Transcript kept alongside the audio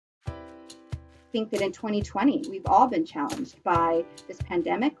think that in 2020, we've all been challenged by this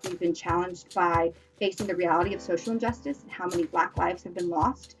pandemic. We've been challenged by facing the reality of social injustice and how many Black lives have been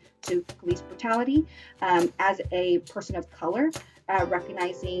lost to police brutality. As a person of color,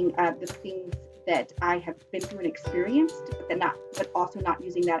 recognizing the things that I have been through and experienced, but also not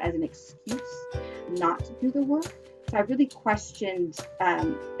using that as an excuse not to do the work. So I really questioned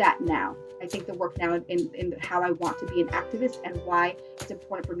that now. I think the work now in how I want to be an activist and why it's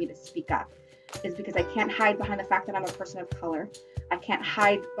important for me to speak up is because I can't hide behind the fact that I'm a person of color. I can't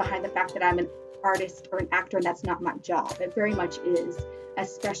hide behind the fact that I'm an artist or an actor, and that's not my job. It very much is,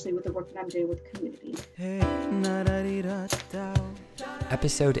 especially with the work that I'm doing with community.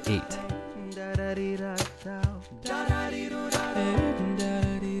 Episode 8.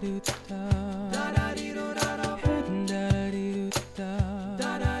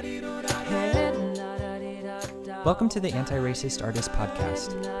 Welcome to the Anti-Racist Artist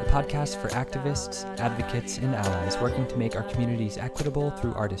Podcast, a podcast for activists, advocates, and allies working to make our communities equitable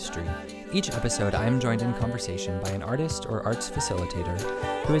through artistry. Each episode, I am joined in conversation by an artist or arts facilitator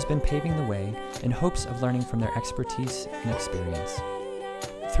who has been paving the way in hopes of learning from their expertise and experience.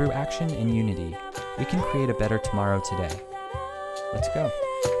 Through action and unity, we can create a better tomorrow today. Let's go.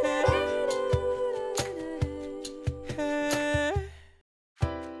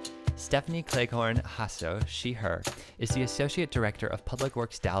 Stephanie Cleghorn Jasso, she, her, is the Associate Director of Public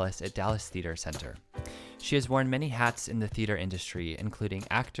Works Dallas at Dallas Theater Center. She has worn many hats in the theater industry, including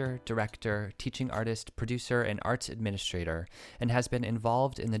actor, director, teaching artist, producer, and arts administrator, and has been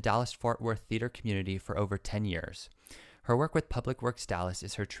involved in the Dallas-Fort Worth theater community for over 10 years. Her work with Public Works Dallas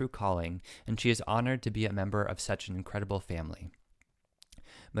is her true calling, and she is honored to be a member of such an incredible family.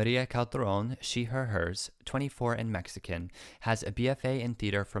 María, Calderón, she, her, hers, 24 and Mexican, has a BFA in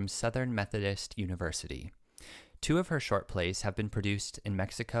theater from Southern Methodist University. 2 of her short plays have been produced in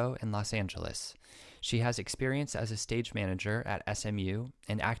Mexico and Los Angeles. She has experience as a stage manager at SMU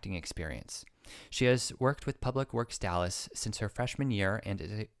and acting experience. She has worked with Public Works Dallas since her freshman year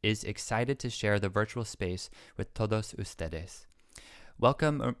and is excited to share the virtual space with todos ustedes.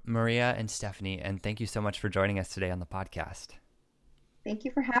 Welcome, María and Stephanie, and thank you so much for joining us today on the podcast. Thank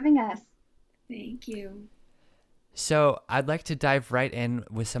you for having us. Thank you. So I'd like to dive right in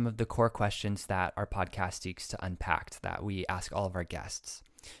with some of the core questions that our podcast seeks to unpack that we ask all of our guests.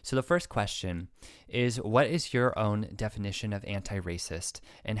 So the first question is, what is your own definition of anti-racist,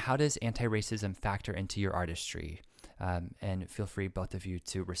 and how does anti-racism factor into your artistry? And feel free, both of you,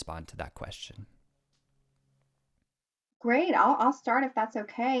 to respond to that question. Great. I'll start if that's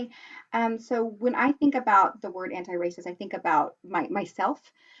okay. So when I think about the word anti-racist, I think about myself,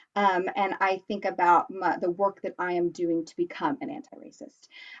 and I think about the work that I am doing to become an anti-racist.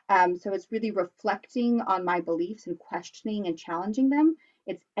 So it's really reflecting on my beliefs and questioning and challenging them.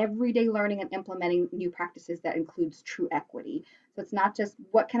 It's everyday learning and implementing new practices that includes true equity. So it's not just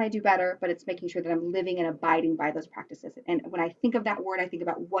what can I do better, but it's making sure that I'm living and abiding by those practices. And when I think of that word, I think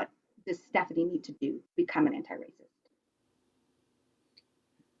about what does Stephanie need to do to become an anti-racist.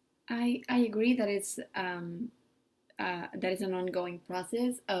 I agree that it's that is an ongoing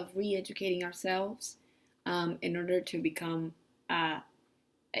process of re-educating ourselves in order to become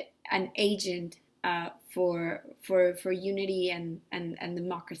an agent for unity and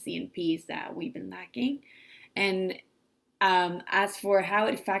democracy and peace that we've been lacking. And as for how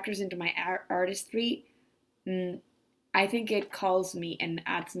it factors into my artistry, I think it calls me and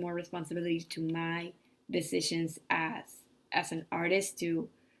adds more responsibility to my decisions as an artist to,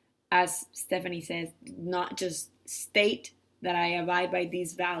 as Stephanie says, not just state that I abide by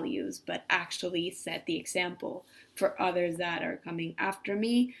these values, but actually set the example for others that are coming after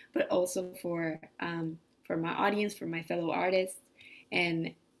me, but also for my audience, for my fellow artists,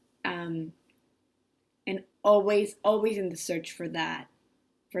 and always in the search for that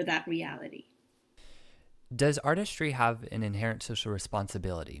reality. Does artistry have an inherent social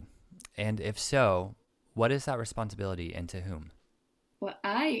responsibility? And if so, what is that responsibility and to whom? Well,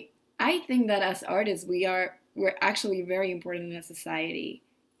 I think that as artists, we're actually very important in a society,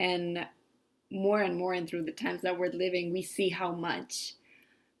 and more and through the times that we're living, we see how much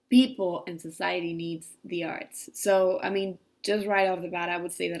people and society needs the arts. So, I mean, just right off the bat, I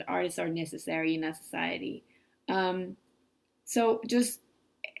would say that artists are necessary in a society. So just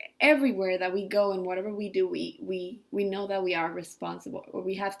everywhere that we go and whatever we do, we know that we are responsible, or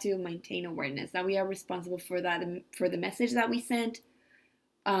we have to maintain awareness that we are responsible for that, for the message that we sent,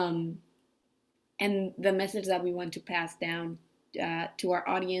 and the message that we want to pass down to our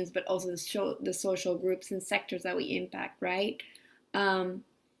audience, but also the social groups and sectors that we impact, right?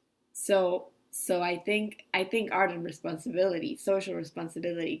 So I think art and responsibility, social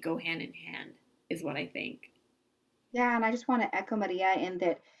responsibility, go hand in hand, is what I think. Yeah, and I just want to echo Maria in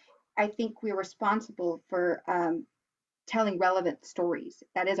that I think we're responsible for telling relevant stories.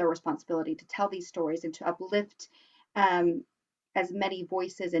 That is our responsibility to tell these stories and to uplift um, as many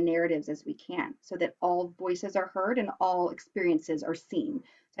voices and narratives as we can so that all voices are heard and all experiences are seen.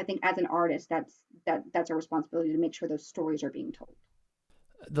 So I think as an artist, that's our responsibility to make sure those stories are being told.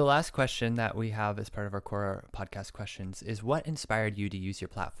 The last question that we have as part of our core podcast questions is what inspired you to use your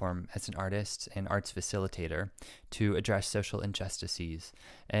platform as an artist and arts facilitator to address social injustices?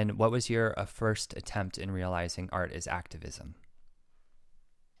 And what was your first attempt in realizing art is activism?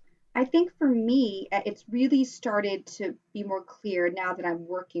 I think for me, it's really started to be more clear now that I'm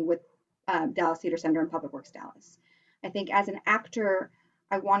working with Dallas Theater Center and Public Works Dallas. I think as an actor,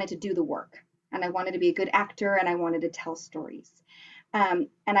 I wanted to do the work and I wanted to be a good actor and I wanted to tell stories. And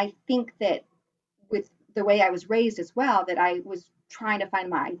I think that with the way I was raised as well, that I was trying to find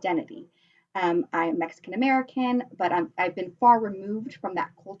my identity. I'm Mexican American, but I've been far removed from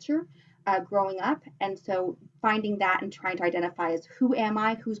that culture growing up. And so finding that and trying to identify as who am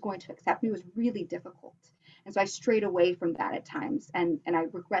I, who's going to accept me was really difficult. And so I strayed away from that at times, and I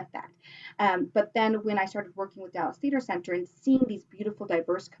regret that. But then when I started working with Dallas Theater Center and seeing these beautiful,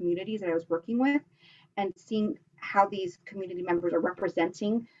 diverse communities that I was working with, and seeing how these community members are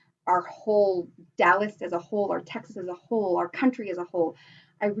representing our whole Dallas as a whole, our Texas as a whole, our country as a whole,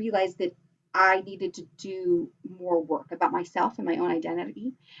 I realized that I needed to do more work about myself and my own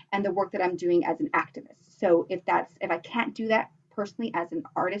identity and the work that I'm doing as an activist. So if I can't do that personally as an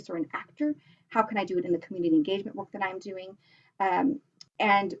artist or an actor, how can I do it in the community engagement work that I'm doing? Um,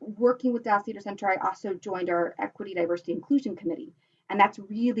 and working with Dallas Theater Center, I also joined our Equity, Diversity, Inclusion Committee. And that's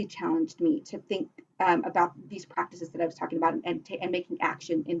really challenged me to think about these practices that I was talking about and making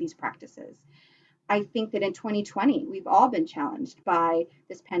action in these practices. I think that in 2020, we've all been challenged by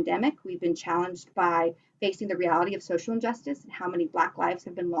this pandemic. We've been challenged by facing the reality of social injustice and how many Black lives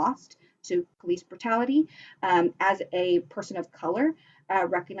have been lost to police brutality. As a person of color,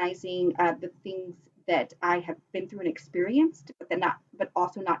 recognizing the things that I have been through and experienced, but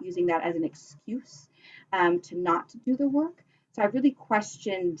also not using that as an excuse to not do the work. So I really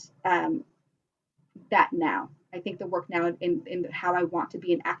questioned that now. I think the work now in how I want to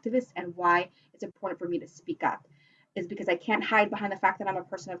be an activist and why it's important for me to speak up is because I can't hide behind the fact that I'm a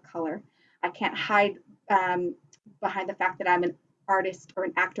person of color. I can't hide behind the fact that I'm an artist or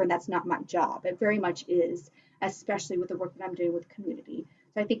an actor and that's not my job. It very much is, especially with the work that I'm doing with community.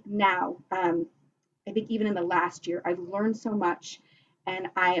 So I think now, I think even in the last year, I've learned so much and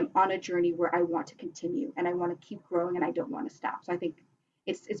I am on a journey where I want to continue and I want to keep growing and I don't want to stop. So I think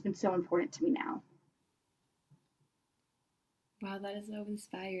it's been so important to me now. Wow, that is so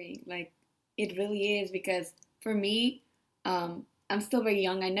inspiring. Like, it really is because for me, I'm still very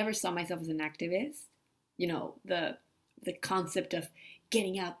young. I never saw myself as an activist. You know, the concept of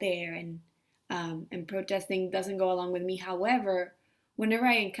getting out there and protesting doesn't go along with me. However, whenever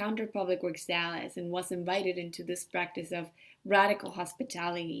I encountered Public Works Dallas and was invited into this practice of radical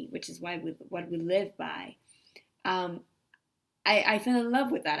hospitality, which is what we live by, um, I fell in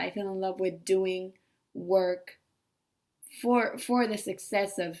love with that. I fell in love with doing work for the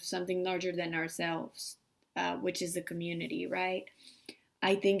success of something larger than ourselves, which is the community, right?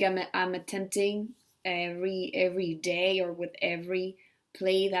 I think I'm attempting every day or with every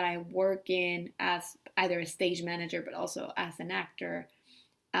play that I work in as either a stage manager but also as an actor.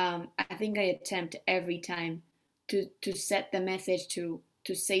 I think I attempt every time to set the message to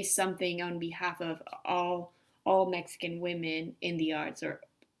say something on behalf of all Mexican women in the arts or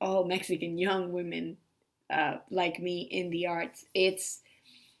all Mexican young women like me in the arts. It's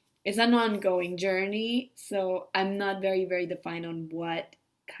an ongoing journey, so I'm not very defined on what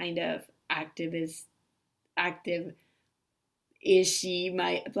kind of active is she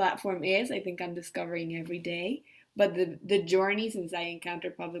my platform is. I think I'm discovering every day. But the journey since I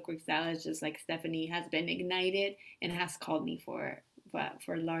encountered Public Works Dallas, just like Stephanie, has been ignited and has called me for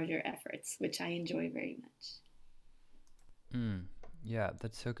larger efforts, which I enjoy very much. Mm, yeah,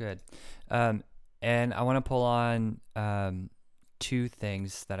 that's so good. Um, and I want to pull on two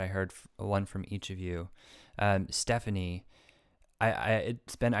things that I heard, one from each of you. Stephanie,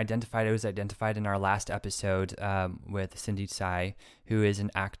 it's been identified. It was identified in our last episode with Cindy Tsai, who is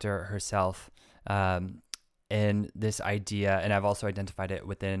an actor herself. And this idea, and I've also identified it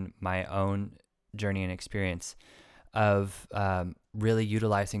within my own journey and experience of really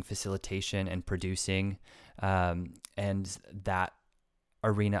utilizing facilitation and producing and that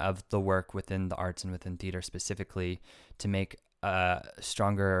arena of the work within the arts and within theater specifically to make a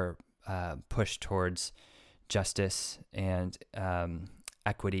stronger push towards justice and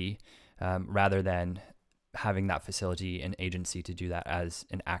equity rather than having that facility and agency to do that as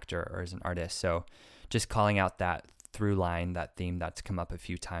an actor or as an artist. So just calling out that through line, that theme that's come up a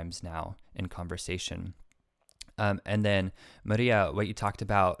few times now in conversation. And then, Maria, what you talked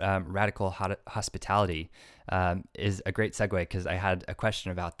about, radical hospitality, is a great segue because I had a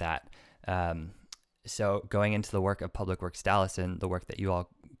question about that. So going into the work of Public Works Dallas and the work that you all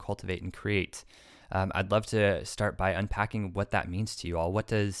cultivate and create, I'd love to start by unpacking what that means to you all. What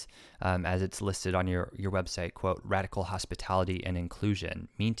does, as it's listed on your website, quote, radical hospitality and inclusion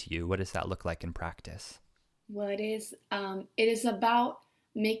mean to you? What does that look like in practice? Well, it is about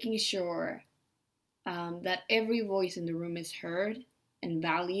making sure that every voice in the room is heard and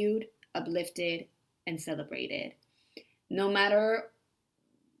valued, uplifted, and celebrated. No matter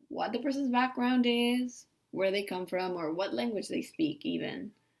what the person's background is, where they come from, or what language they speak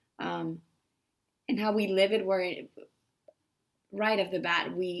even. And how we live it, where right off the bat,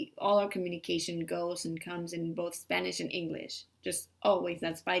 all our communication goes and comes in both Spanish and English. Just always,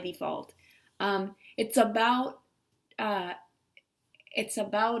 that's by default. It's about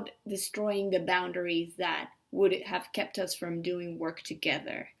destroying the boundaries that would have kept us from doing work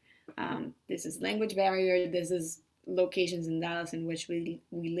together. This is language barrier. This is locations in Dallas in which we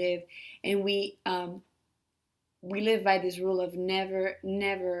live, and we live by this rule of never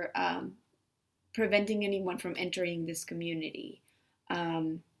preventing anyone from entering this community,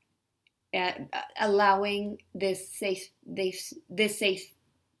 allowing this safe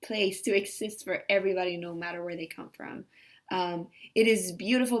place to exist for everybody, no matter where they come from. It is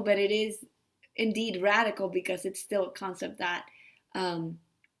beautiful, but it is indeed radical because it's still a concept that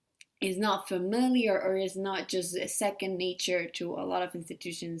is not familiar or is not just a second nature to a lot of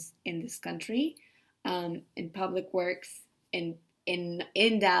institutions in this country, in public works, in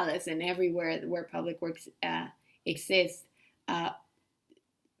Dallas and everywhere where public works exists,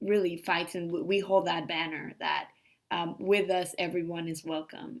 really fights, and we hold that banner that with us everyone is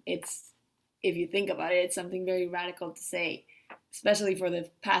welcome. It's, if you think about it, it's something very radical to say, especially for the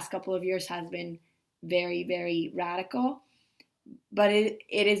past couple of years has been very, very radical. But it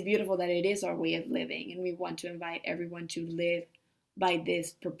is beautiful that it is our way of living, and we want to invite everyone to live by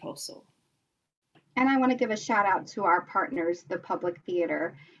this proposal. And I want to give a shout out to our partners, the Public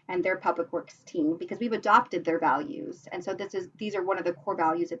Theater and their Public Works team, because we've adopted their values. And so these are one of the core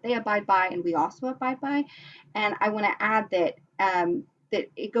values that they abide by and we also abide by. And I want to add that that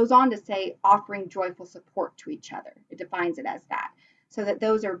it goes on to say offering joyful support to each other. It defines it as that. So that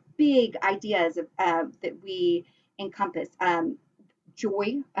those are big ideas that we encompass.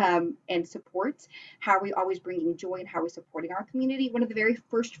 Joy and support. How are we always bringing joy, and how are we supporting our community? One of the very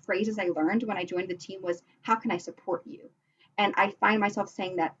first phrases I learned when I joined the team was, how can I support you? And I find myself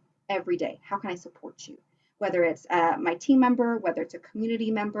saying that every day. How can I support you? Whether it's my team member, whether it's a community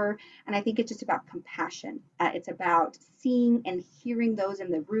member. And I think it's just about compassion. It's about seeing and hearing those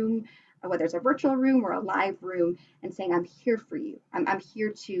in the room, whether it's a virtual room or a live room, and saying, I'm here for you. I'm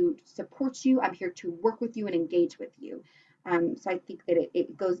here to support you. I'm here to work with you and engage with you. So I think that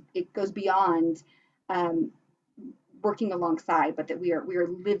it goes beyond working alongside, but that we are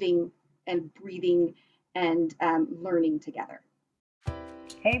living and breathing and learning together.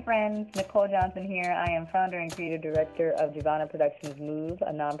 Hey friends, Nicole Johnson here. I am founder and creative director of Giovanna Productions Move,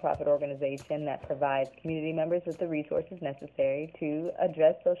 a nonprofit organization that provides community members with the resources necessary to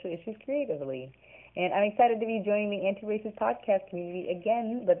address social issues creatively. And I'm excited to be joining the Anti-Racist Podcast community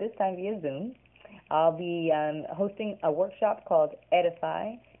again, but this time via Zoom. I'll be hosting a workshop called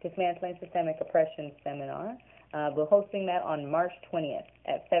Edify, Dismantling Systemic Oppression Seminar. We're hosting that on March 20th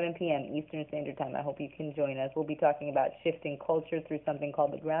at 7 p.m. Eastern Standard Time. I hope you can join us. We'll be talking about shifting culture through something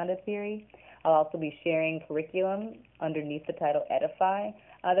called the Grounded Theory. I'll also be sharing curriculum underneath the title Edify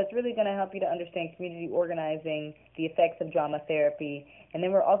that's really going to help you to understand community organizing, the effects of drama therapy, and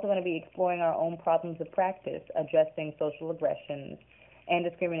then we're also going to be exploring our own problems of practice, addressing social aggressions and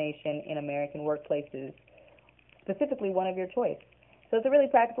discrimination in American workplaces, specifically one of your choice. So it's a really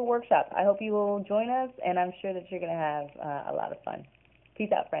practical workshop. I hope you will join us, and I'm sure that you're going to have a lot of fun.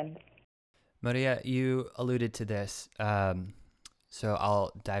 Peace out, friends. Maria, you alluded to this, so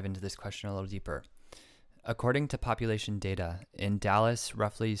I'll dive into this question a little deeper. According to population data, in Dallas,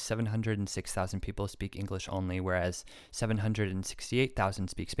 roughly 706,000 people speak English only, whereas 768,000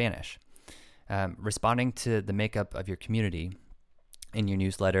 speak Spanish. Responding to the makeup of your community, in your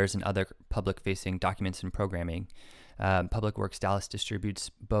newsletters and other public-facing documents and programming, Public Works Dallas distributes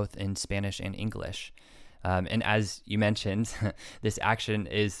both in Spanish and English. And as you mentioned, this action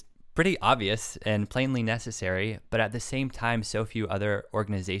is pretty obvious and plainly necessary, but at the same time, so few other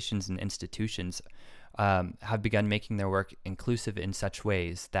organizations and institutions have begun making their work inclusive in such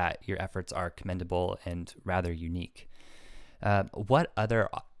ways that your efforts are commendable and rather unique. What other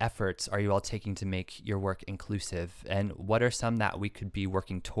efforts are you all taking to make your work inclusive, and what are some that we could be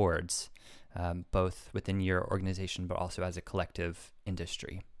working towards, both within your organization but also as a collective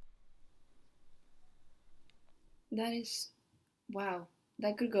industry? That is, wow,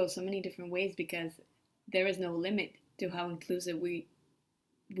 that could go so many different ways because there is no limit to how inclusive we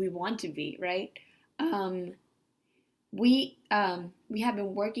want to be, right? Um, we have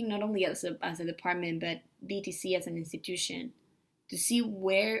been working not only as a department but DTC as an institution to see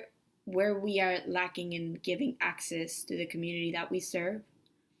where we are lacking in giving access to the community that we serve.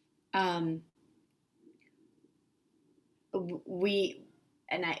 Um, we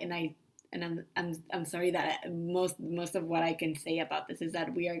I'm sorry that most of what I can say about this is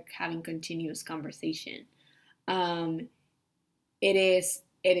that we are having continuous conversation. Um, it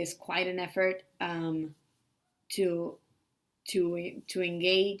is quite an effort to to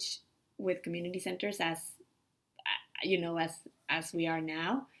engage with community centers as as we are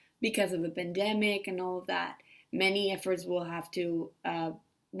now because of the pandemic and all of that. Many efforts will have to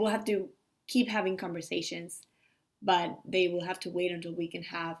keep having conversations, but they will have to wait until we can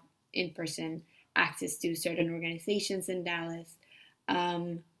have in-person access to certain organizations in Dallas.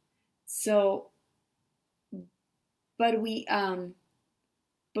 Um, so, but we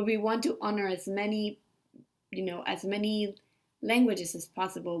want to honor as many as many languages as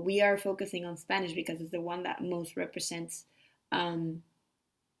possible. We are focusing on Spanish because it's the one that most represents um,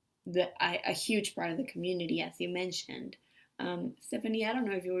 a huge part of the community, as you mentioned. Stephanie, I don't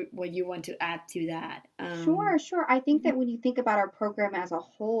know if what you want to add to that. Sure. I think that when you think about our program as a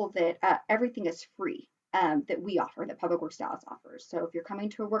whole, that everything is free that we offer, that Public Works Dallas offers. So if you're coming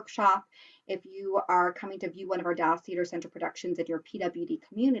to a workshop, if you are coming to view one of our Dallas Theater Center productions in your PWD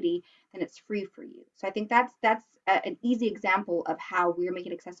community, then it's free for you. So I think that's an easy example of how we're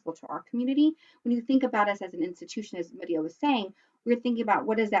making it accessible to our community. When you think about us as an institution, as Maria was saying, we're thinking about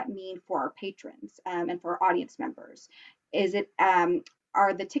what does that mean for our patrons and for our audience members. Is it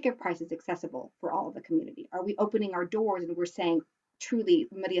are the ticket prices accessible for all of the community? Are we opening our doors and we're saying, truly,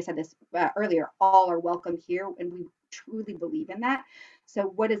 Maria said this earlier, all are welcome here, and we truly believe in that. So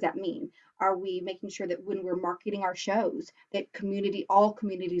what does that mean? Are we making sure that when we're marketing our shows, that all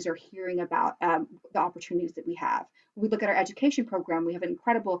communities are hearing about the opportunities that we have? When we look at our education program, we have an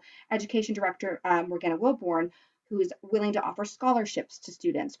incredible education director, Morgana Wilborn, who is willing to offer scholarships to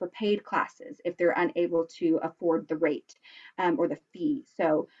students for paid classes if they're unable to afford the rate or the fee.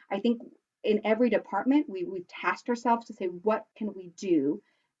 So I think in every department, we've tasked ourselves to say, what can we do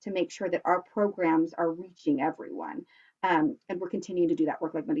to make sure that our programs are reaching everyone? And we're continuing to do that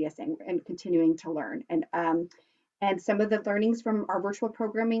work, like Maria is saying, and continuing to learn. And some of the learnings from our virtual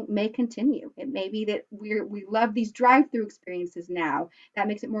programming may continue. It may be that we love these drive-through experiences now. That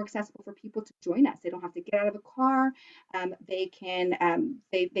makes it more accessible for people to join us. They don't have to get out of the car. They can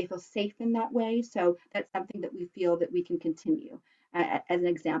they feel safe in that way. So that's something that we feel that we can continue as an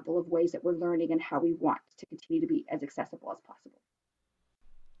example of ways that we're learning and how we want to continue to be as accessible as possible.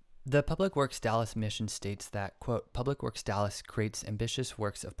 The Public Works Dallas mission states that, quote, Public Works Dallas creates ambitious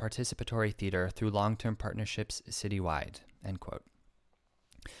works of participatory theater through long-term partnerships citywide, end quote.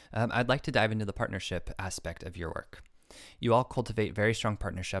 I'd like to dive into the partnership aspect of your work. You all cultivate very strong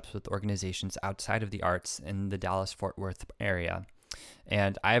partnerships with organizations outside of the arts in the Dallas-Fort Worth area,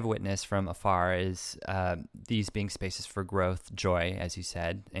 and I have witnessed from afar is these being spaces for growth, joy, as you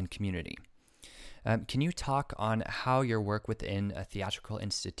said, and community. Can you talk on how your work within a theatrical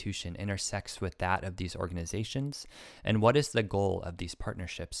institution intersects with that of these organizations? And what is the goal of these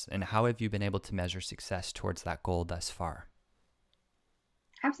partnerships? And how have you been able to measure success towards that goal thus far?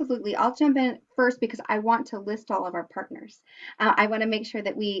 Absolutely. I'll jump in first because I want to list all of our partners. I want to make sure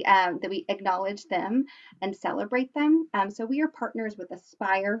that we acknowledge them and celebrate them. So we are partners with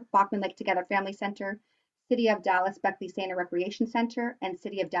Aspire, Bachman Lake Together Family Center, City of Dallas Beckley Santa Recreation Center, and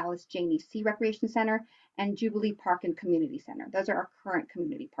City of Dallas Janie C Recreation Center, and Jubilee Park and Community Center. Those are our current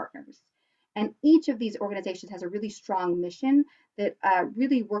community partners. And each of these organizations has a really strong mission that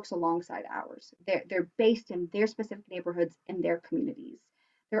really works alongside ours. They're based in their specific neighborhoods and their communities.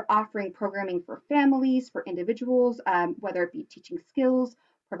 They're offering programming for families, for individuals, whether it be teaching skills,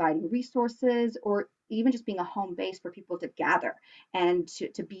 providing resources, or even just being a home base for people to gather and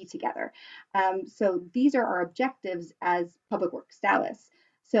to be together. So these are our objectives as Public Works Dallas.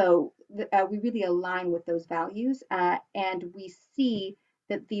 So we really align with those values, and we see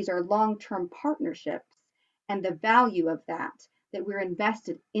that these are long-term partnerships, and the value of that we're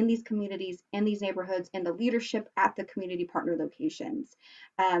invested in these communities, in these neighborhoods, in the leadership at the community partner locations.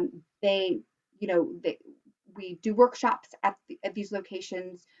 They we do workshops at these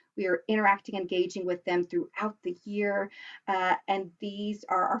locations. We are interacting, engaging with them throughout the year, and these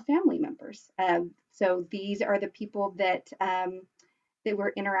are our family members. So these are the people that we're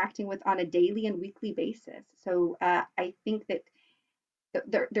interacting with on a daily and weekly basis. So I think that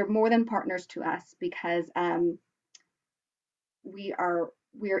they're more than partners to us, because we are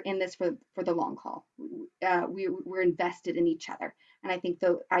in this for the long haul. We're invested in each other, and I think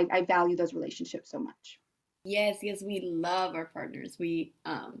I value those relationships so much. Yes, yes, we love our partners.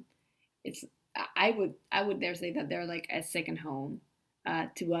 It's I would dare say that they're like a second home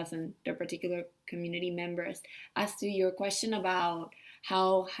to us and their particular community members. As to your question about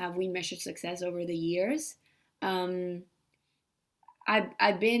how have we measured success over the years, um,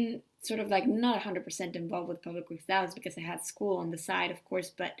 I've been sort of like not 100% involved with Public Works Dallas because I had school on the side, of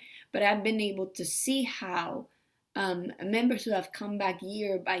course, but I've been able to see how members who have come back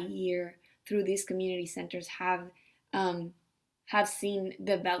year by year through these community centers um, have seen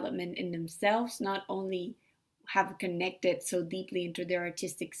development in themselves, not only have connected so deeply into their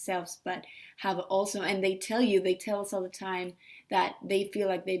artistic selves, but have also, and they tell us all the time that they feel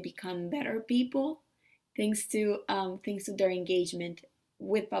like they become better people thanks to their engagement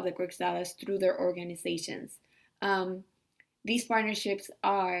with Public Works Dallas through their organizations. Um, these partnerships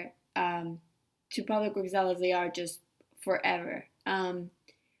are to Public Works Dallas, they are just forever,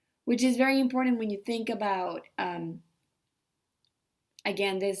 which is very important when you think about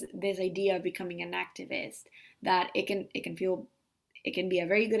again this idea of becoming an activist. That it can be a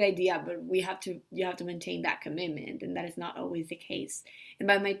very good idea, but you have to maintain that commitment, and that is not always the case. And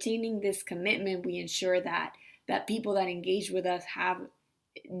by maintaining this commitment, we ensure that people that engage with us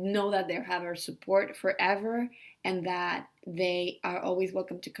know that they have our support forever, and that they are always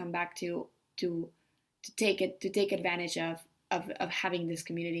welcome to come back to to take advantage of having this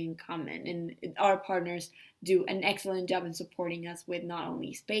community in common. And our partners do an excellent job in supporting us with not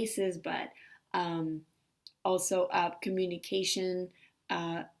only spaces, but um, also communication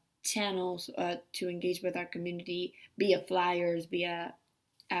channels to engage with our community, via flyers, via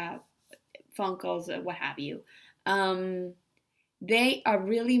uh, phone calls, what have you. Um, they are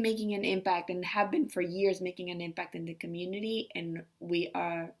really making an impact and have been for years making an impact in the community, and we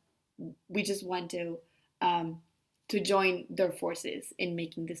just want to join their forces in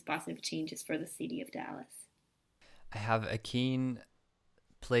making these positive changes for the city of Dallas. I have a keen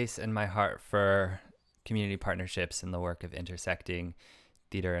place in my heart for community partnerships and the work of intersecting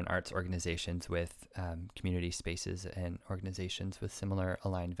theater and arts organizations with community spaces and organizations with similar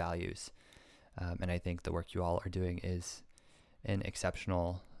aligned values. And I think the work you all are doing is an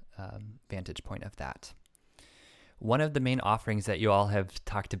exceptional vantage point of that. One of the main offerings that you all have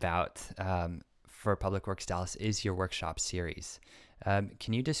talked about for Public Works Dallas is your workshop series.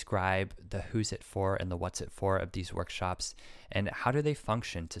 Can you describe the who's it for and the what's it for of these workshops, and how do they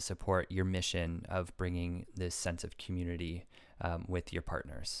function to support your mission of bringing this sense of community with your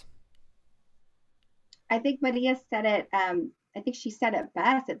partners? I think Maria said it. I think she said it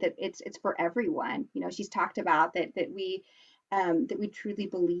best, that it's for everyone. She's talked about that we truly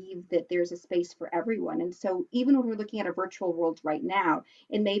believe that there's a space for everyone. And so even when we're looking at a virtual world right now,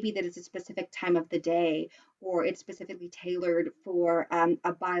 it may be that it's a specific time of the day, or it's specifically tailored for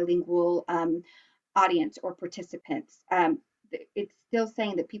a bilingual audience or participants. It's still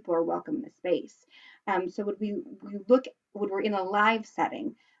saying that people are welcome in the space. So when we're in a live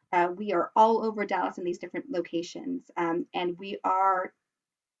setting, we are all over Dallas in these different locations, and we are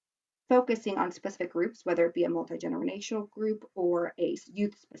focusing on specific groups, whether it be a multi-generational group or a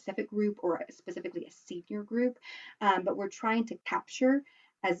youth-specific group or specifically a senior group. But we're trying to capture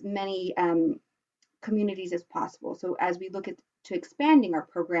as many communities as possible. So as we look to expanding our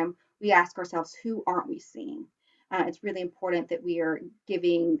program, we ask ourselves, who aren't we seeing? It's really important that we are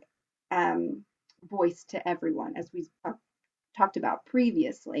giving voice to everyone, as we talked about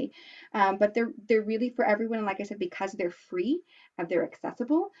previously. But they're really for everyone. And like I said, because they're free, they're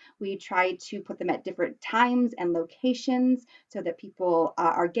accessible, we try to put them at different times and locations so that people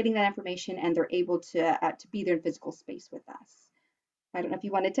are getting that information and they're able to be there in physical space with us. I don't know if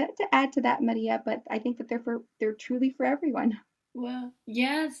you wanted to add to that, Maria, but I think that they're truly for everyone. Well,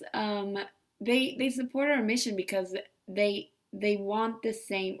 yes, they support our mission because they want the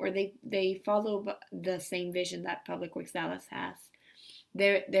same, or they follow the same vision that Public Works Dallas has.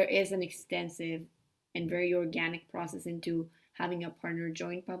 There is an extensive and very organic process into having a partner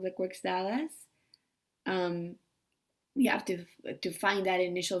join Public Works Dallas. Um, we have to find that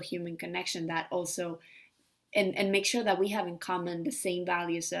initial human connection that also and make sure that we have in common the same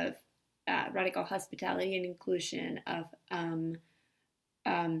values of radical hospitality and inclusion,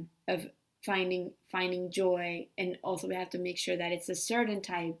 of finding joy, and also we have to make sure that it's a certain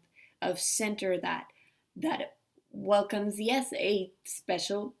type of center that welcomes, yes, a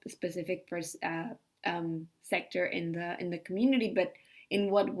specific sector in the community, but in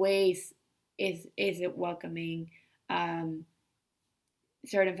what ways is it welcoming um,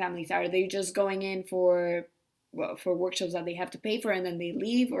 certain families? Are they just going in for workshops that they have to pay for and then they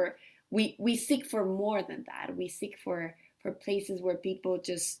leave, or we seek for more than that? We seek for places where people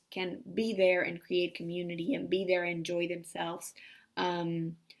just can be there and create community and be there and enjoy themselves,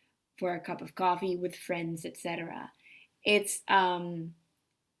 um, for a cup of coffee with friends, etc. It's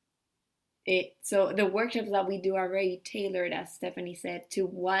so the workshops that we do are very tailored, as Stephanie said, to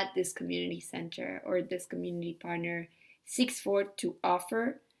what this community center or this community partner seeks for to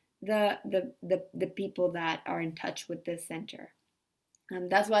offer the people that are in touch with this center.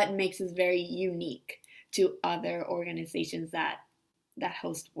 That's what makes us very unique to other organizations that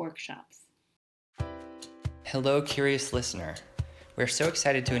host workshops. Hello, curious listener. We're so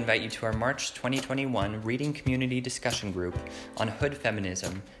excited to invite you to our March 2021 Reading Community Discussion Group on Hood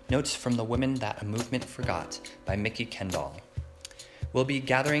Feminism, Notes from the Women That a Movement Forgot by Mickey Kendall. We'll be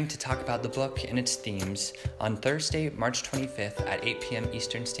gathering to talk about the book and its themes on Thursday, March 25th at 8 p.m.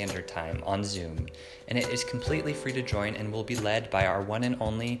 Eastern Standard Time on Zoom, and it is completely free to join and will be led by our one and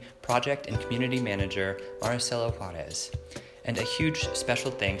only Project and Community Manager, Maricela Juarez. And a huge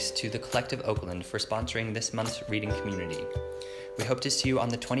special thanks to the Collective Oakland for sponsoring this month's reading community. We hope to see you on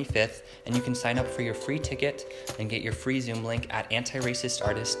the 25th, and you can sign up for your free ticket and get your free Zoom link at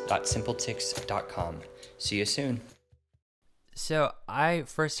antiracistartist.simpletix.com. See you soon. So I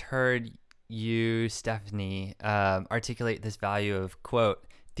first heard you, Stephanie, articulate this value of, quote,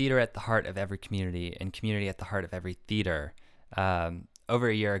 theater at the heart of every community and community at the heart of every theater, over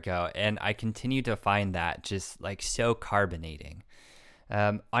a year ago. And I continue to find that just like so carbonating.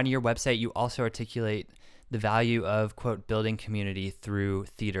 On your website, you also articulate the value of, quote, building community through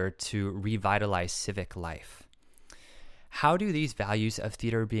theater to revitalize civic life. How do these values of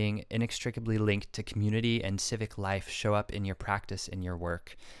theater being inextricably linked to community and civic life show up in your practice, in your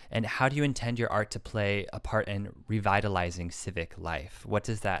work? And how do you intend your art to play a part in revitalizing civic life? What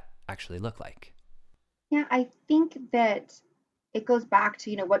does that actually look like? Yeah, I think that it goes back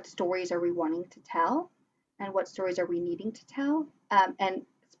to, what stories are we wanting to tell and what stories are we needing to tell? And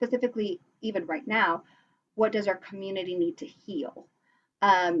specifically, even right now, what does our community need to heal?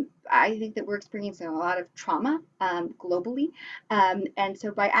 I think that we're experiencing a lot of trauma globally. And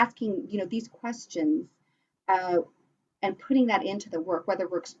so by asking, these questions uh, and putting that into the work, whether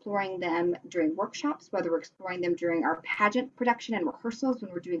we're exploring them during workshops, whether we're exploring them during our pageant production and rehearsals,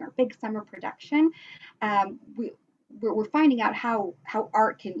 when we're doing our big summer production, we're finding out how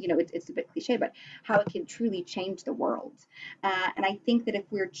art can, it's a bit cliche, but how it can truly change the world. And I think that if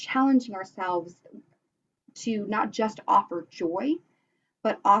we're challenging ourselves to not just offer joy,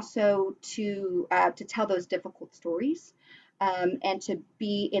 but also to tell those difficult stories, and to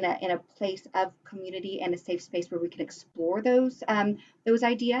be in a place of community and a safe space where we can explore those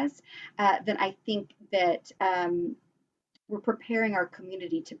ideas, then I think that we're preparing our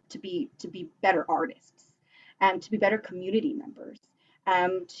community to be better artists, to be better community members,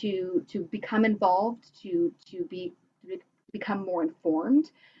 to become involved, to become more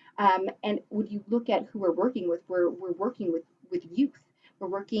informed. And when you look at who we're working with, we're working with youth. We're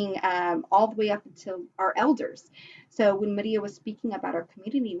working all the way up until our elders. So when Maria was speaking about our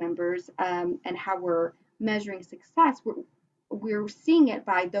community members, and how we're measuring success, we're seeing it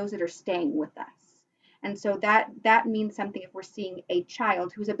by those that are staying with us. And so that means something if we're seeing a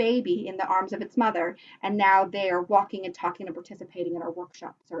child who's a baby in the arms of its mother, and now they are walking and talking and participating in our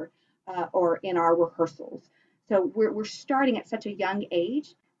workshops or in our rehearsals. So we're starting at such a young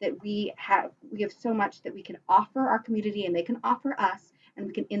age that we have so much that we can offer our community and they can offer us, and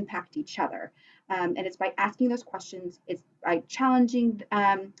we can impact each other. And it's by asking those questions, it's by challenging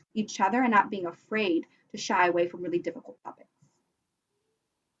each other and not being afraid to shy away from really difficult topics.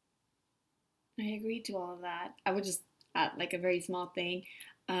 I agree to all of that. I would just add like a very small thing.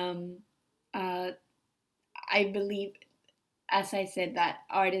 Um, uh, I believe, as I said, that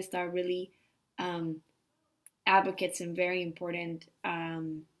artists are really advocates and very important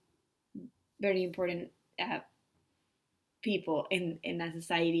people in a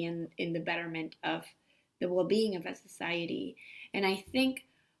society and in the betterment of the well-being of a society. And I think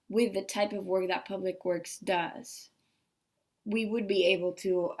with the type of work that Public Works does, we would be able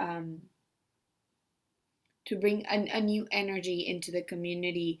to bring a new energy into the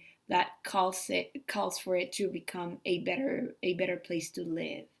community that calls for it to become a better place to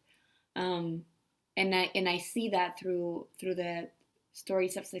live. And I see that through the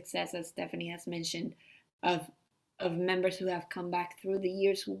stories of success, as Stephanie has mentioned, of members who have come back through the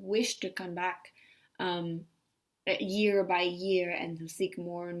years, who wish to come back um, year by year, and who seek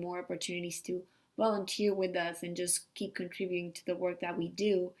more and more opportunities to volunteer with us and just keep contributing to the work that we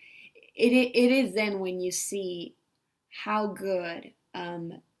do. It is then when you see how good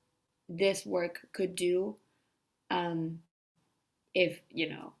this work could do, um, if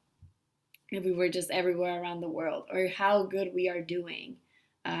if we were just everywhere around the world, or how good we are doing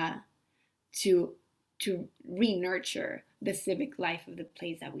uh, to re-nurture the civic life of the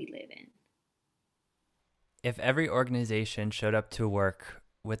place that we live in. If every organization showed up to work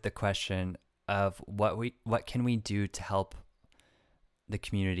with the question of what can we do to help the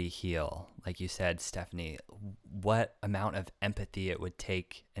community heal, like you said, Stephanie, what amount of empathy it would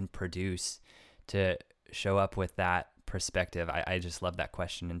take and produce to show up with that perspective. I just love that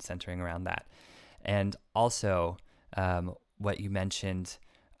question and centering around that. And also what you mentioned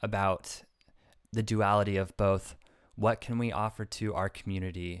about the duality of both what can we offer to our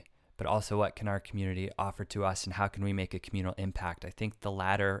community, but also what can our community offer to us, and how can we make a communal impact. I think the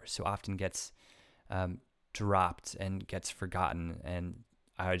latter so often gets dropped and gets forgotten, and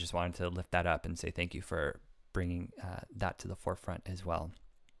I just wanted to lift that up and say thank you for bringing that to the forefront as well.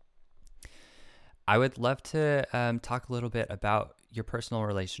 I would love to talk a little bit about your personal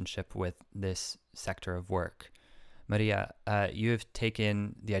relationship with this sector of work. Maria, you have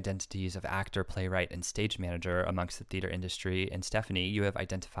taken the identities of actor, playwright, and stage manager amongst the theater industry. And Stephanie, you have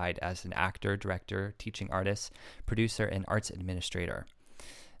identified as an actor, director, teaching artist, producer, and arts administrator.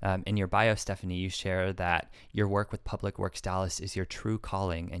 In your bio, Stephanie, you share that your work with Public Works Dallas is your true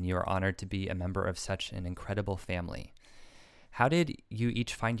calling, and you are honored to be a member of such an incredible family. How did you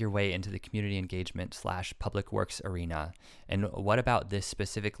each find your way into the community engagement / public works arena? And what about this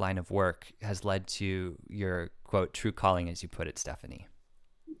specific line of work has led to your, quote, true calling, as you put it, Stephanie?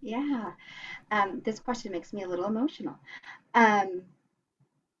 Yeah, this question makes me a little emotional. My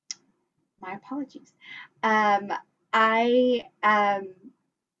apologies. I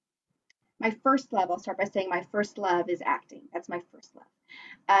My first love, I'll start by saying my first love is acting. That's my first love.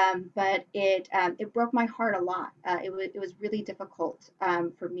 But it broke my heart a lot. It was really difficult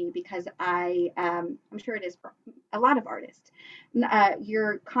for me because I'm sure it is for a lot of artists.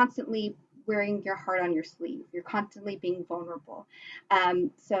 You're constantly wearing your heart on your sleeve. You're constantly being vulnerable.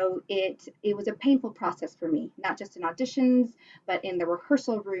 So it was a painful process for me, not just in auditions, but in the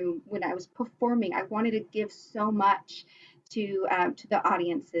rehearsal room when I was performing. I wanted to give so much to the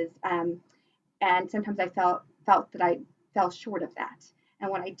audiences, and sometimes I felt that I fell short of that. And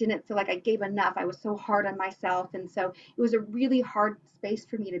when I didn't feel like I gave enough, I was so hard on myself, and so it was a really hard space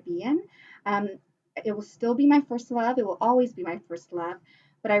for me to be in. Um, it will still be my first love. It will always be my first love.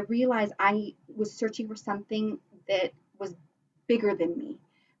 But I realized I was searching for something that was bigger than me,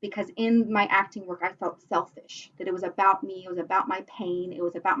 because in my acting work, I felt selfish, that it was about me, it was about my pain, it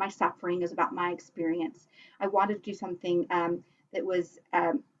was about my suffering, it was about my experience. I wanted to do something that was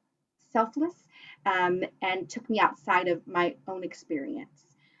selfless, and took me outside of my own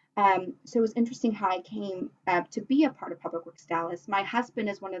experience. So it was interesting how I came to be a part of Public Works Dallas. My husband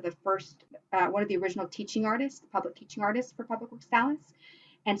is one of the original teaching artists, public teaching artists for Public Works Dallas.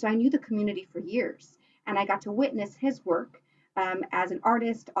 And so I knew the community for years, and I got to witness his work as an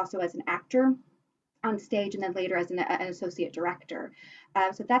artist, also as an actor on stage, and then later as an associate director.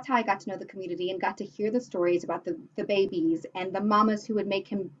 So that's how I got to know the community and got to hear the stories about the babies and the mamas who would make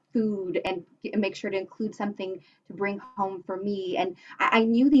him food and make sure to include something to bring home for me. And I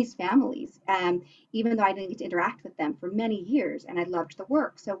knew these families, even though I didn't get to interact with them for many years, and I loved the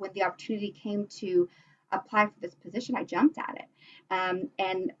work. So when the opportunity came to apply for this position, I jumped at it.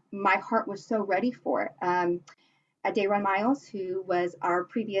 And my heart was so ready for it. Dayron Miles, who was our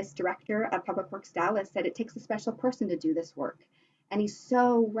previous director of Public Works Dallas, said it takes a special person to do this work. And he's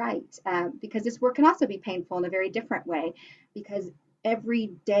so right, because this work can also be painful in a very different way, because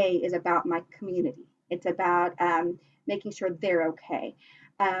every day is about my community. It's about making sure they're okay.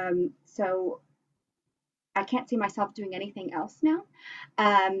 So I can't see myself doing anything else now.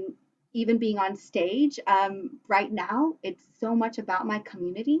 Even being on stage right now, it's so much about my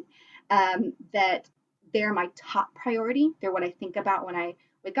community that they're my top priority. They're what I think about when I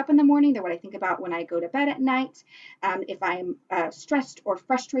wake up in the morning. They're what I think about when I go to bed at night. If I'm stressed or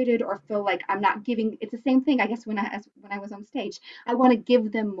frustrated or feel like I'm not giving, it's the same thing, I guess, when I was on stage. I want to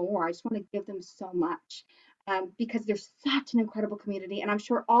give them more. I just want to give them so much. Because there's such an incredible community, and I'm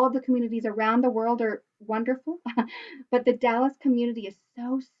sure all of the communities around the world are wonderful, but the Dallas community is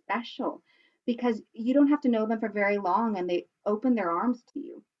so special because you don't have to know them for very long, and they open their arms to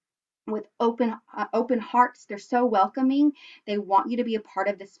you. with open hearts. They're so welcoming. They want you to be a part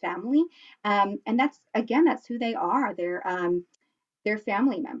of this family, and that's who they are. They're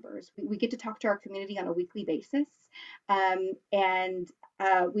family members. We get to talk to our community on a weekly basis, and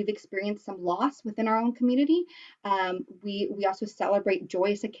we've experienced some loss within our own community. We also celebrate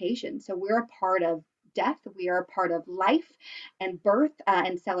joyous occasions, so we're a part of death. We are a part of life and birth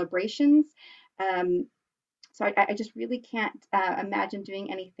and celebrations. Um, so I just really can't imagine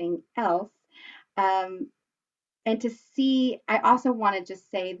doing anything else. Um, and to see, I also want to just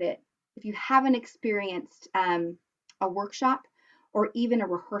say that if you haven't experienced a workshop or even a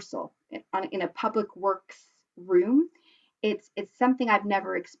rehearsal in a public works room, it's something I've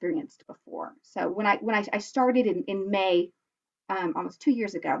never experienced before. So when I started in May, almost 2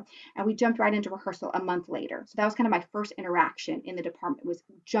 years ago, and we jumped right into rehearsal a month later. So that was kind of my first interaction in the department, was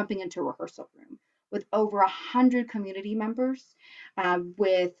jumping into a rehearsal room with over 100 community members,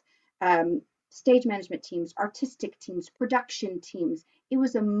 with stage management teams, artistic teams, production teams. It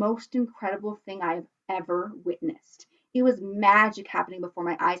was the most incredible thing I've ever witnessed. It was magic happening before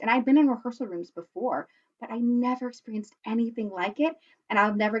my eyes. And I've been in rehearsal rooms before, but I never experienced anything like it. And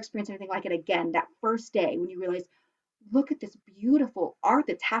I'll never experience anything like it again. That first day when you realize, look at this beautiful art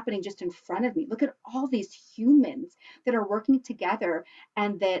that's happening just in front of me. Look at all these humans that are working together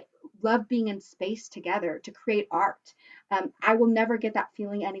and that love being in space together to create art. I will never get that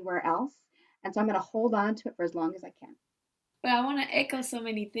feeling anywhere else. And so I'm going to hold on to it for as long as I can. But I want to echo so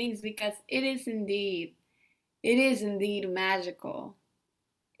many things because it is indeed magical.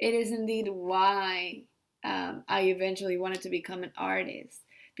 It is indeed why I eventually wanted to become an artist.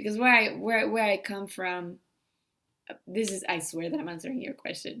 Because where I come from, this is, I swear that I'm answering your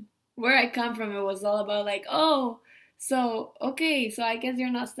question. Where I come from, it was all about like, oh, so okay, so I guess you're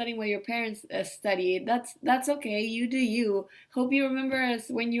not studying what your parents studied. That's okay. You do you. Hope you remember us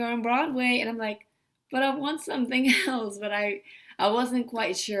when you are on Broadway. And I'm like, but I want something else. But I wasn't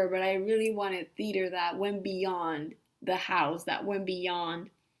quite sure. But I really wanted theater that went beyond the house, that went beyond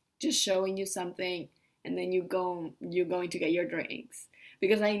just showing you something, and then you're going to get your drinks,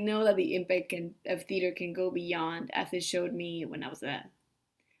 because I know that the impact of theater can go beyond, as it showed me when I was a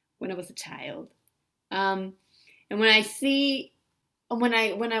child. Um, and when I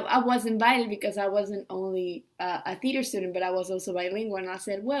was invited, because I wasn't only a theater student, but I was also bilingual, and I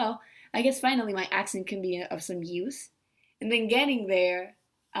said, well, I guess finally my accent can be of some use. And then getting there,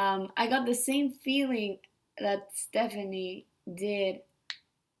 I got the same feeling that Stephanie did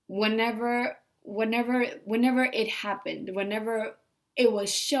whenever it happened, whenever it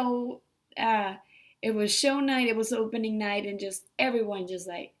was show uh it was show night, it was opening night, and just everyone just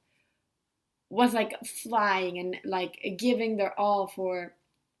like was like flying and like giving their all for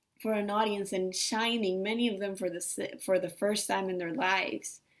an audience, and shining, many of them for the first time in their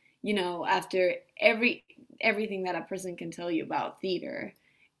lives, after everything that a person can tell you about theater,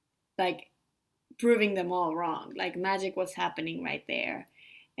 like proving them all wrong. Like magic was happening right there.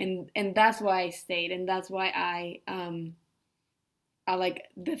 And that's why I stayed, and that's why I like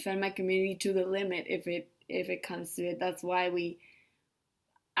defend my community to the limit if it comes to it. That's why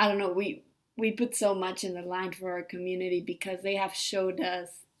I don't know, we put so much in the line for our community, because they have showed us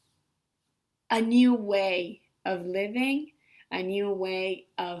a new way of living, a new way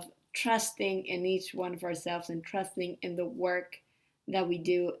of trusting in each one of ourselves and trusting in the work that we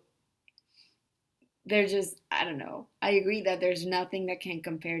do. They're just, I don't know. I agree that there's nothing that can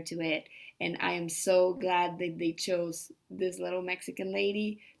compare to it. And I am so glad that they chose this little Mexican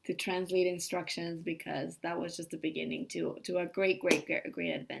lady to translate instructions, because that was just the beginning to a great, great, great,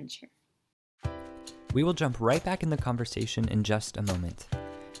 great adventure. We will jump right back in the conversation in just a moment.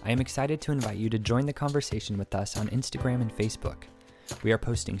 I am excited to invite you to join the conversation with us on Instagram and Facebook. We are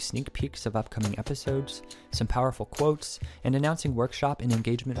posting sneak peeks of upcoming episodes, some powerful quotes, and announcing workshop and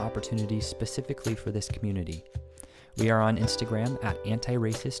engagement opportunities specifically for this community. We are on Instagram at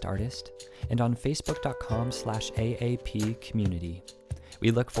anti-racist-artist and on facebook.com/AAP community.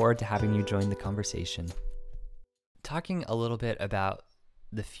 We look forward to having you join the conversation. Talking a little bit about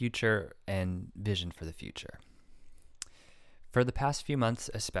the future and vision for the future. For the past few months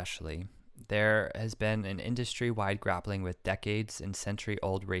especially, there has been an industry-wide grappling with decades and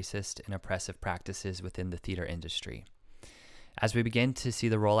century-old racist and oppressive practices within the theater industry. As we begin to see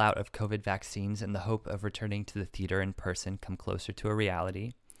the rollout of COVID vaccines and the hope of returning to the theater in person come closer to a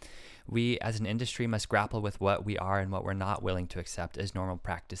reality, we as an industry must grapple with what we are and what we're not willing to accept as normal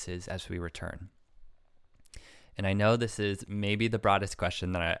practices as we return. And I know this is maybe the broadest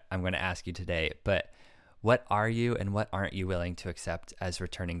question that I'm going to ask you today, but what are you and what aren't you willing to accept as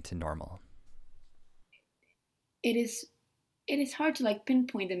returning to normal? It is it is hard to like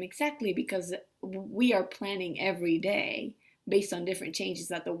pinpoint them exactly because we are planning every day based on different changes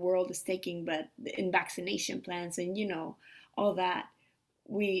that the world is taking, but in vaccination plans and all that,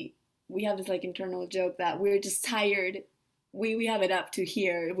 we we have this like internal joke that we're just tired. We have it up to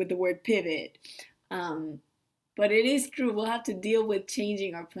here with the word pivot. um, but it is true, we'll have to deal with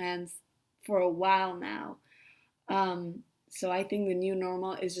changing our plans for a while now. So I think the new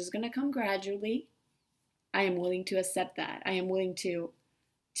normal is just gonna come gradually. I am willing to accept that. I am willing to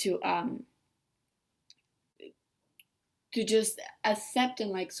to just accept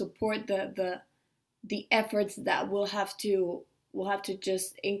and like support the efforts that will have to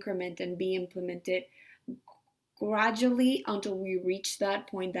just increment and be implemented gradually until we reach that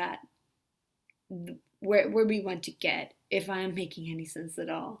point that where we want to get, if I am making any sense at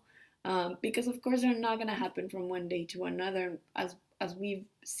all. Because of course they're not going to happen from one day to another, as we've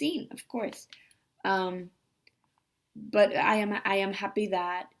seen, of course. Um, but I am happy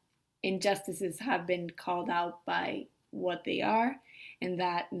that injustices have been called out by what they are, and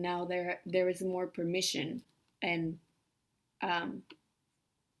that now there is more permission and um,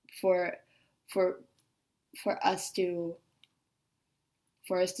 for for for us to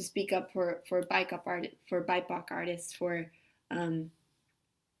speak up for BIPOC artists, um,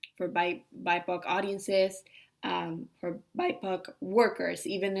 for BIPOC audiences, for BIPOC workers,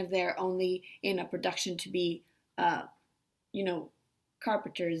 even if they're only in a production to be, uh, you know,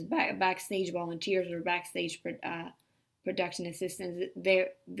 carpenters, backstage volunteers, or backstage production assistants.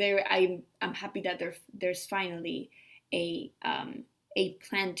 I'm happy that there's finally a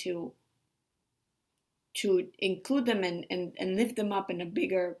plan to include them and lift them up in a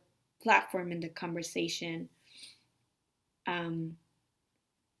bigger platform in the conversation. Um,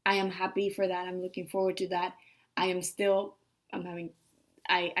 I am happy for that. I'm looking forward to that. I am still, I'm having,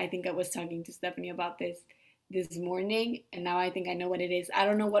 I think I was talking to Stephanie about this morning, and now I think I know what it is. I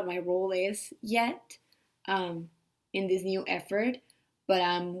don't know what my role is yet, um, in this new effort, but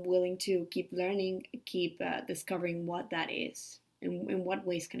I'm willing to keep learning, keep discovering what that is, and in what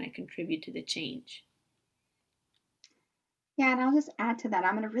ways can I contribute to the change. Yeah, and I'll just add to that.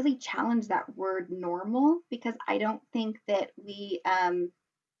 I'm going to really challenge that word normal because I don't think that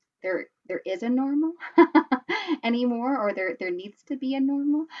there is a normal anymore, or there needs to be a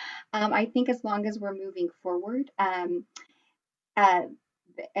normal. I think as long as we're moving forward, uh,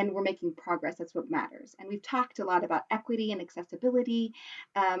 and we're making progress, that's what matters. And we've talked a lot about equity and accessibility.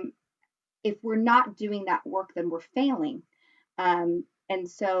 Um, if we're not doing that work, then we're failing. And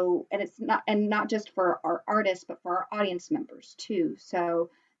it's not just for our artists, but for our audience members too. So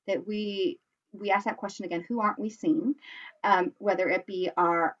that we ask that question again: who aren't we seeing? Whether it be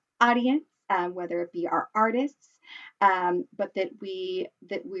our audience, whether it be our artists, but that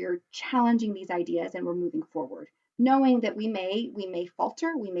we're challenging these ideas and we're moving forward, knowing that we may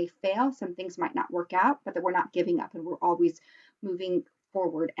falter, we may fail, some things might not work out, but that we're not giving up and we're always moving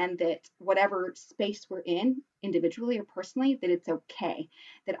forward, and that whatever space we're in individually or personally, that it's okay,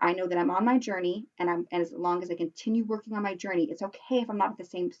 that I know that I'm on my journey, and as long as I continue working on my journey, it's okay if I'm not at the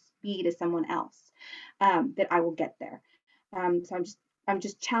same speed as someone else, that I will get there. So I'm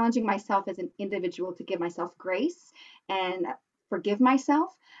just challenging myself as an individual to give myself grace and forgive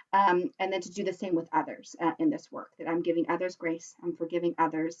myself, and then to do the same with others in this work, that I'm giving others grace, I'm forgiving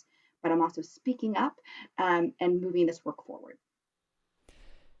others, but I'm also speaking up, and moving this work forward.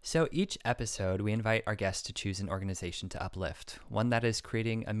 So each episode, we invite our guests to choose an organization to uplift, one that is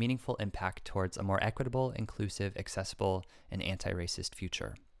creating a meaningful impact towards a more equitable, inclusive, accessible, and anti-racist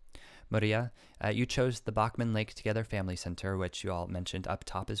future. Maria, you chose the Bachman Lake Together Family Center, which you all mentioned up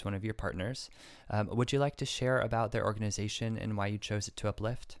top as one of your partners. Would you like to share about their organization and why you chose it to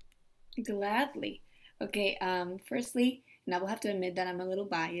uplift? Gladly. Okay, firstly, and I will have to admit that I'm a little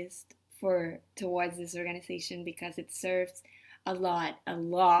biased for towards this organization because it serves a lot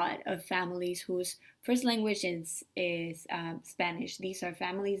of families whose first language is Spanish. These are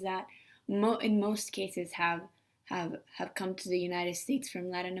families that in most cases have come to the United States from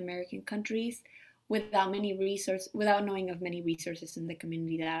Latin American countries without knowing of many resources in the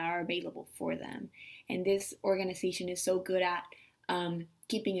community that are available for them. And this organization is so good at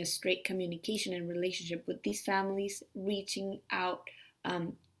keeping a straight communication and relationship with these families, reaching out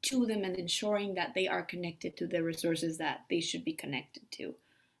to them and ensuring that they are connected to the resources that they should be connected to.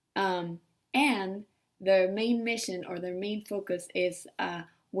 And their main mission or their main focus is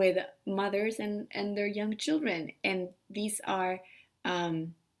with mothers and their young children. And these are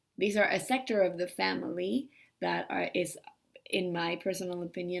a sector of the family that is, in my personal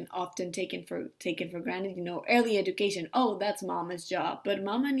opinion, often taken for granted. Early education. Oh, that's mama's job, but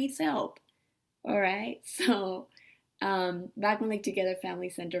mama needs help. All right, so Bachman Lake Together Family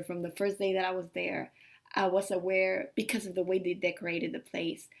Center, from the first day that I was there, I was aware, because of the way they decorated the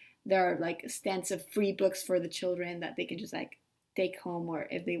place, there are like stands of free books for the children that they can just like take home, or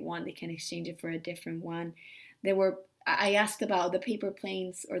if they want, they can exchange it for a different one. There were, I asked about the paper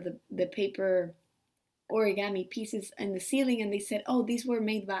planes or the paper origami pieces in the ceiling, and they said, oh, these were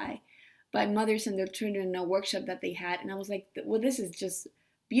made by mothers and their children in a workshop that they had. And I was like, well, this is just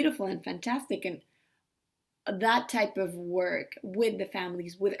beautiful and fantastic. And that type of work with the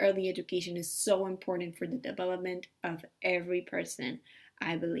families, with early education, is so important for the development of every person,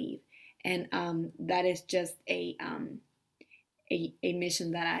 I believe. And that is just a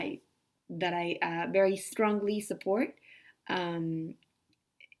mission that I very strongly support, um,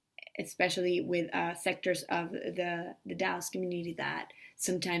 especially with sectors of the Dallas community that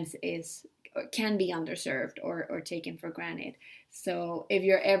sometimes is or can be underserved or taken for granted. So if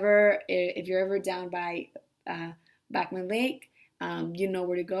you're ever down by Bachman Lake, you know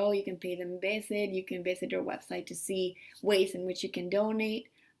where to go. You can pay them a visit. You can visit their website to see ways in which you can donate.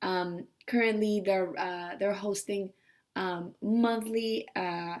 Currently, they're hosting monthly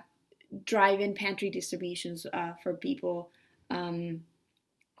drive-in pantry distributions for people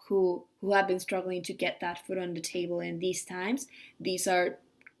who have been struggling to get that food on the table in these times. These are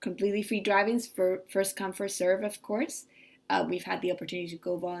completely free drive-ins, for first come first serve, of course. We've had the opportunity to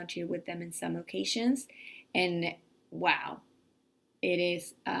go volunteer with them in some occasions, and wow, it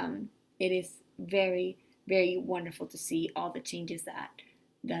is very, very wonderful to see all the changes that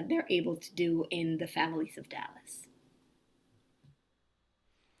they're able to do in the families of Dallas.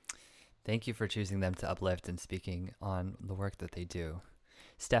 Thank you for choosing them to uplift and speaking on the work that they do.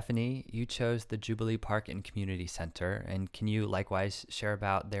 Stephanie, you chose the Jubilee Park and Community Center, and can you likewise share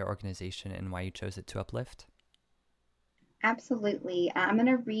about their organization and why you chose it to uplift? Absolutely. I'm going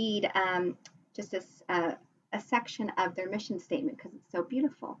to read just a section of their mission statement because it's so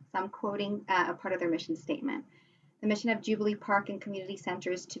beautiful. So I'm quoting a part of their mission statement. The mission of Jubilee Park and Community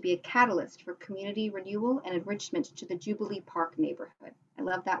Center is to be a catalyst for community renewal and enrichment to the Jubilee Park neighborhood. I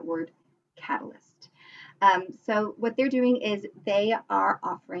love that word, catalyst. So what they're doing is they are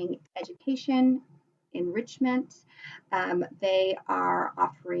offering education, enrichment. They are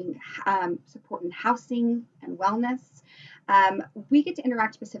offering support in housing and wellness. We get to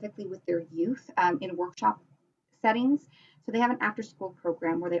interact specifically with their youth in workshop settings. So they have an after-school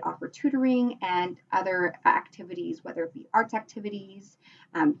program where they offer tutoring and other activities, whether it be arts activities,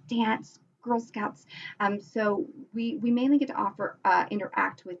 dance, Girl Scouts. So we mainly get to offer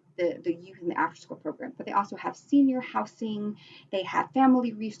interact with the youth in the after-school program, but they also have senior housing, they have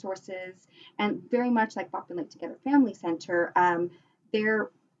family resources, and very much like Bachman Lake Together Family Center,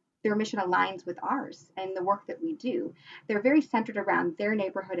 their mission aligns with ours and the work that we do. They're very centered around their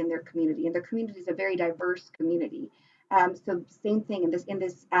neighborhood and their community, and their community is a very diverse community. So same thing in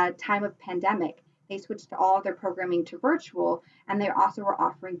this time of pandemic, they switched all of their programming to virtual, and they also were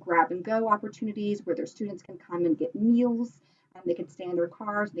offering grab and go opportunities where their students can come and get meals. They could stay in their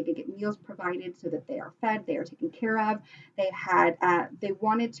cars, they could get meals provided so that they are fed, they are taken care of. They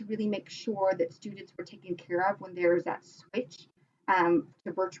wanted to really make sure that students were taken care of when there's that switch to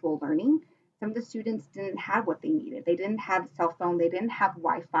virtual learning. Some of the students didn't have what they needed. They didn't have a cell phone, they didn't have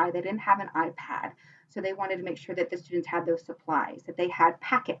Wi-Fi, they didn't have an iPad. So they wanted to make sure that the students had those supplies, that they had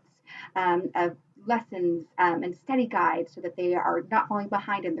packets of lessons and study guides so that they are not falling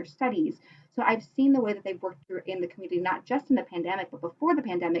behind in their studies. So I've seen the way that they've worked through in the community, not just in the pandemic, but before the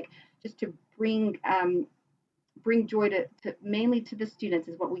pandemic, just to bring joy to mainly to the students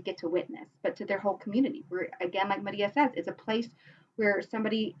is what we get to witness, but to their whole community. Where again, like Maria says, it's a place where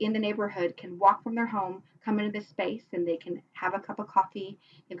somebody in the neighborhood can walk from their home, come into this space, and they can have a cup of coffee.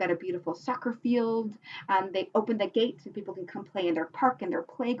 They've got a beautiful soccer field. They open the gates and people can come play in their park and their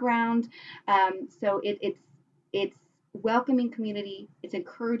playground. So it's welcoming community. It's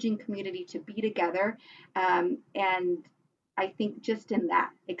encouraging community to be together, and I think just in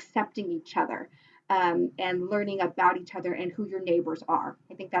that, accepting each other. And learning about each other and who your neighbors are.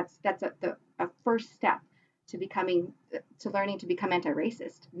 I think that's a first step to learning to become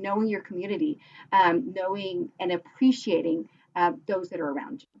anti-racist, knowing your community, knowing and appreciating those that are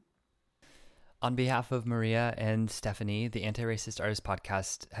around you. On behalf of Maria and Stephanie, the Anti-Racist Artist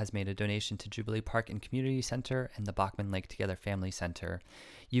Podcast has made a donation to Jubilee Park and Community Center and the Bachman Lake Together Family Center.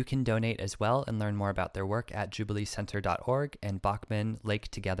 You can donate as well and learn more about their work at jubileecenter.org and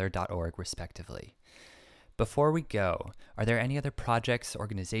bachmanlaketogether.org, respectively. Before we go, are there any other projects,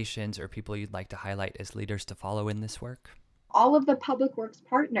 organizations, or people you'd like to highlight as leaders to follow in this work? All of the public works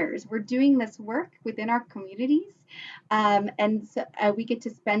partners, we're doing this work within our communities, and so we get to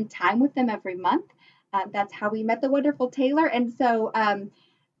spend time with them every month. That's how we met the wonderful Taylor. And so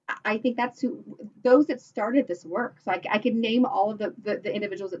I think that's those that started this work. So I could name all of the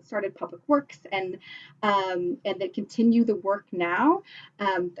individuals that started Public Works and that continue the work now.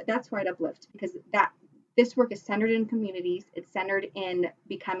 That's where I'd uplift, because this work is centered in communities. It's centered in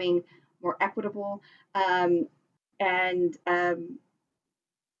becoming more equitable and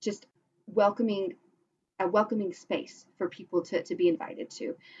just a welcoming space for people to be invited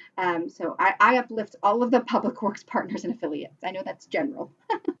to. So I uplift all of the Public Works partners and affiliates. I know that's general.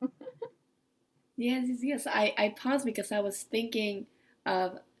 Yes. I paused because I was thinking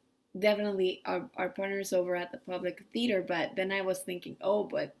of definitely our partners over at the Public Theater, but then I was thinking,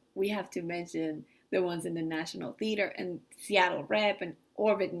 but we have to mention the ones in the National Theater and Seattle Rep and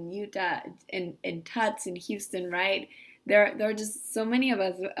Orbit in Utah and Tuts in Houston, right? There are just so many of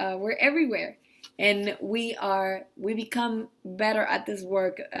us. We're everywhere. And we become better at this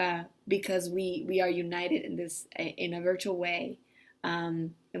work because we are united in a virtual way,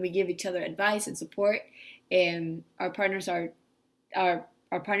 and we give each other advice and support. And our partners our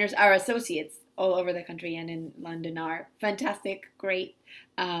associates all over the country and in London are fantastic, great,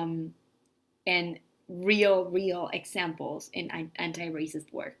 and real examples in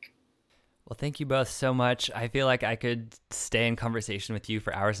anti-racist work. Well, thank you both so much. I feel like I could stay in conversation with you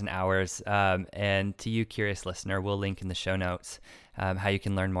for hours and hours. And to you, curious listener, we'll link in the show notes how you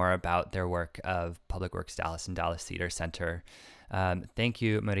can learn more about their work of Public Works Dallas and Dallas Theater Center. Thank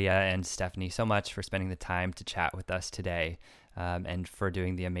you, Maria and Stephanie, so much for spending the time to chat with us today and for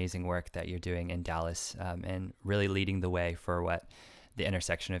doing the amazing work that you're doing in Dallas and really leading the way for what the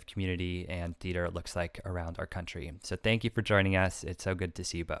intersection of community and theater looks like around our country. So thank you for joining us. It's so good to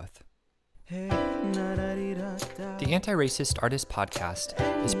see you both. The Anti-Racist Artist Podcast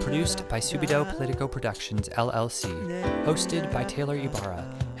is produced by Subido Politico Productions, LLC, hosted by Taylor Ibarra,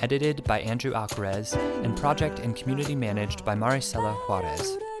 edited by Andrew Alcarez, and project and community managed by Maricela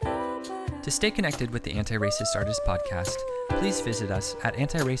Juarez. To stay connected with the Anti-Racist Artist Podcast, please visit us at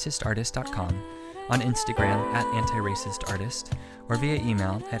antiracistartist.com, on Instagram at antiracistartist, or via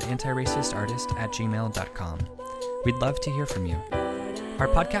email at antiracistartist@gmail.com. We'd love to hear from you. Our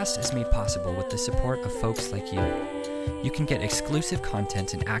podcast is made possible with the support of folks like you. You can get exclusive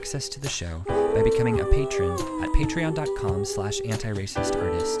content and access to the show by becoming a patron at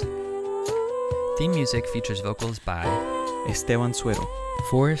patreon.com/antiracistartist. Theme music features vocals by Esteban Suero,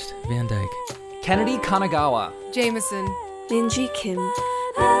 Forrest Van Dyke, Kennedy Kanagawa, Jameson, Minji Kim.